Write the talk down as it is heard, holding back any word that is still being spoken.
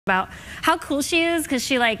about how cool she is because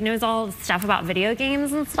she like knows all the stuff about video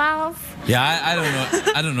games and stuff. Yeah, I don't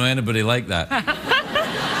know. I don't know anybody like that.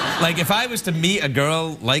 Like if I was to meet a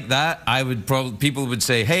girl like that, I would probably people would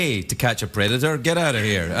say, "Hey, to catch a predator, get out of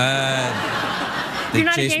here." You're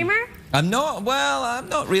not a gamer? I'm not. Well, I'm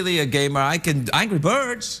not really a gamer. I can Angry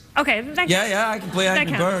Birds. Okay. That yeah, I can play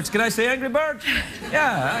Angry Birds. Can I say Angry Birds?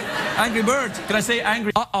 Yeah, Angry Birds. Can I say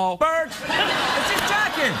Angry Birds? I was just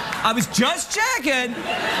checking. I was just checking.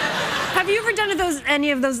 Have you ever done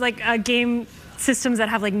any of those like game systems that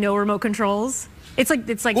have like no remote controls? It's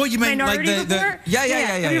like well, you mean Minority like Report? Yeah.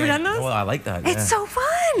 Have you ever done those? Well, I like that. It's so fun.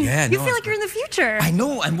 Yeah, you feel like you're in the future. I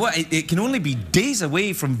know, and it can only be days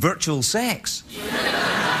away from virtual sex.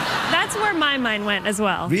 That's where my mind went as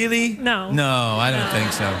well. Really? No. No, I don't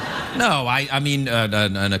think so. No, I mean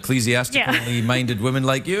an ecclesiastically minded woman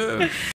like you.